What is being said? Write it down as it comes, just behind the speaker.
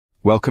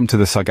Welcome to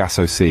the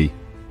Sargasso Sea,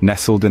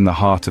 nestled in the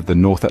heart of the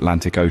North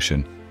Atlantic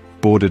Ocean,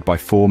 bordered by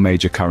four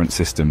major current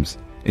systems,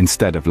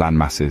 instead of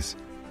landmasses.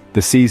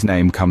 The sea's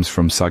name comes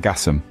from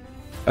Sargassum,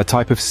 a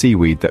type of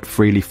seaweed that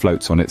freely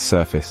floats on its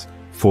surface,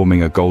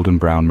 forming a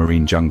golden-brown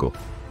marine jungle.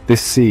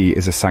 This sea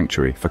is a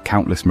sanctuary for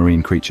countless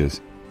marine creatures.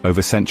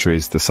 Over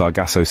centuries, the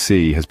Sargasso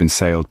Sea has been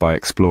sailed by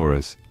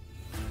explorers.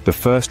 The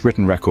first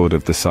written record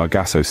of the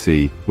Sargasso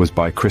Sea was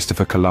by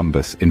Christopher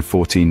Columbus in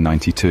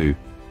 1492.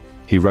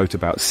 He wrote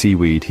about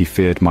seaweed he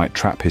feared might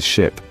trap his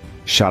ship,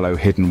 shallow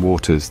hidden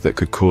waters that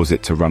could cause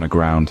it to run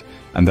aground,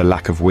 and the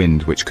lack of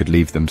wind which could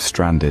leave them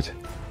stranded.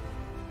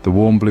 The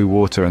warm blue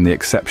water and the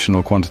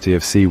exceptional quantity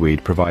of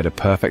seaweed provide a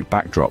perfect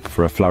backdrop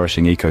for a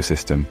flourishing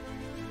ecosystem.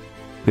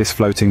 This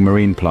floating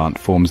marine plant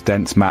forms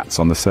dense mats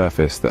on the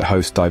surface that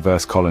host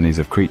diverse colonies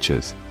of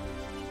creatures.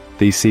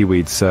 These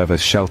seaweeds serve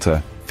as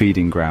shelter,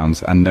 feeding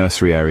grounds, and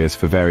nursery areas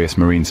for various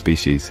marine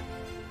species.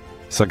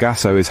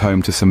 Sargasso is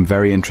home to some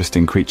very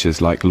interesting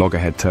creatures like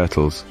loggerhead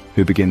turtles,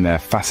 who begin their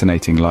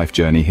fascinating life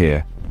journey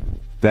here.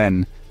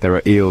 Then, there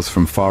are eels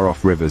from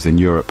far-off rivers in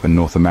Europe and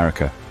North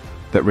America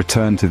that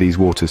return to these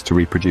waters to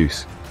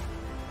reproduce.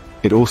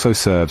 It also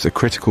serves a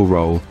critical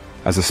role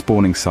as a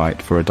spawning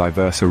site for a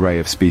diverse array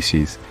of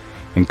species,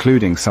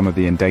 including some of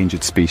the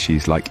endangered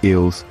species like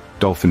eels,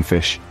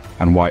 dolphinfish,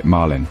 and white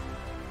marlin.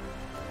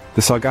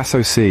 The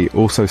Sargasso Sea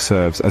also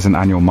serves as an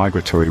annual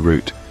migratory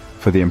route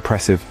for the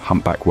impressive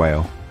humpback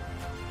whale.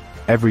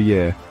 Every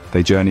year,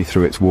 they journey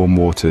through its warm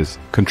waters,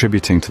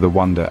 contributing to the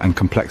wonder and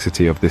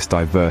complexity of this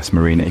diverse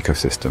marine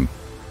ecosystem.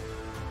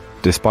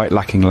 Despite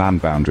lacking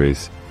land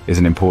boundaries, it is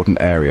an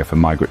important area for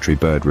migratory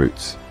bird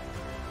routes.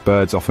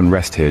 Birds often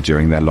rest here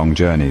during their long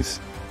journeys.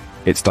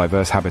 Its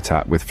diverse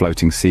habitat with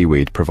floating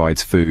seaweed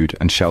provides food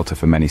and shelter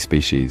for many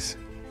species.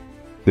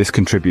 This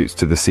contributes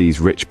to the sea's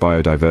rich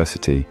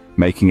biodiversity,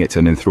 making it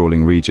an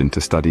enthralling region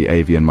to study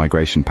avian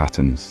migration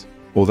patterns.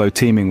 Although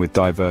teeming with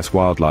diverse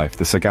wildlife,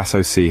 the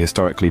Sargasso Sea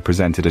historically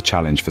presented a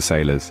challenge for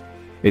sailors.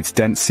 Its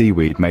dense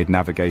seaweed made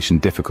navigation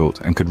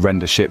difficult and could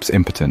render ships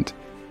impotent.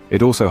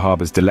 It also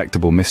harbors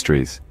delectable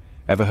mysteries.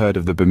 Ever heard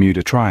of the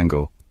Bermuda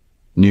Triangle?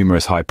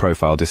 Numerous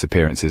high-profile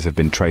disappearances have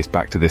been traced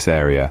back to this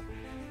area.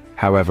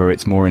 However,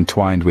 it's more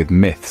entwined with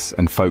myths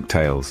and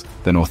folktales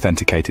than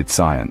authenticated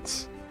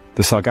science.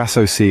 The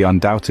Sargasso Sea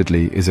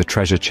undoubtedly is a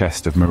treasure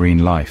chest of marine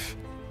life.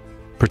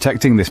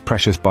 Protecting this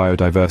precious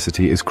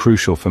biodiversity is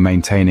crucial for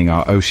maintaining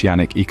our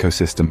oceanic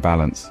ecosystem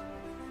balance.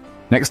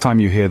 Next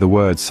time you hear the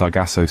words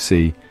Sargasso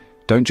Sea,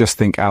 don't just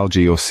think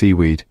algae or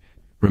seaweed.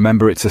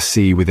 Remember, it's a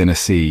sea within a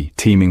sea,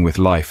 teeming with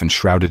life and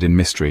shrouded in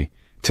mystery.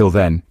 Till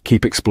then,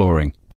 keep exploring.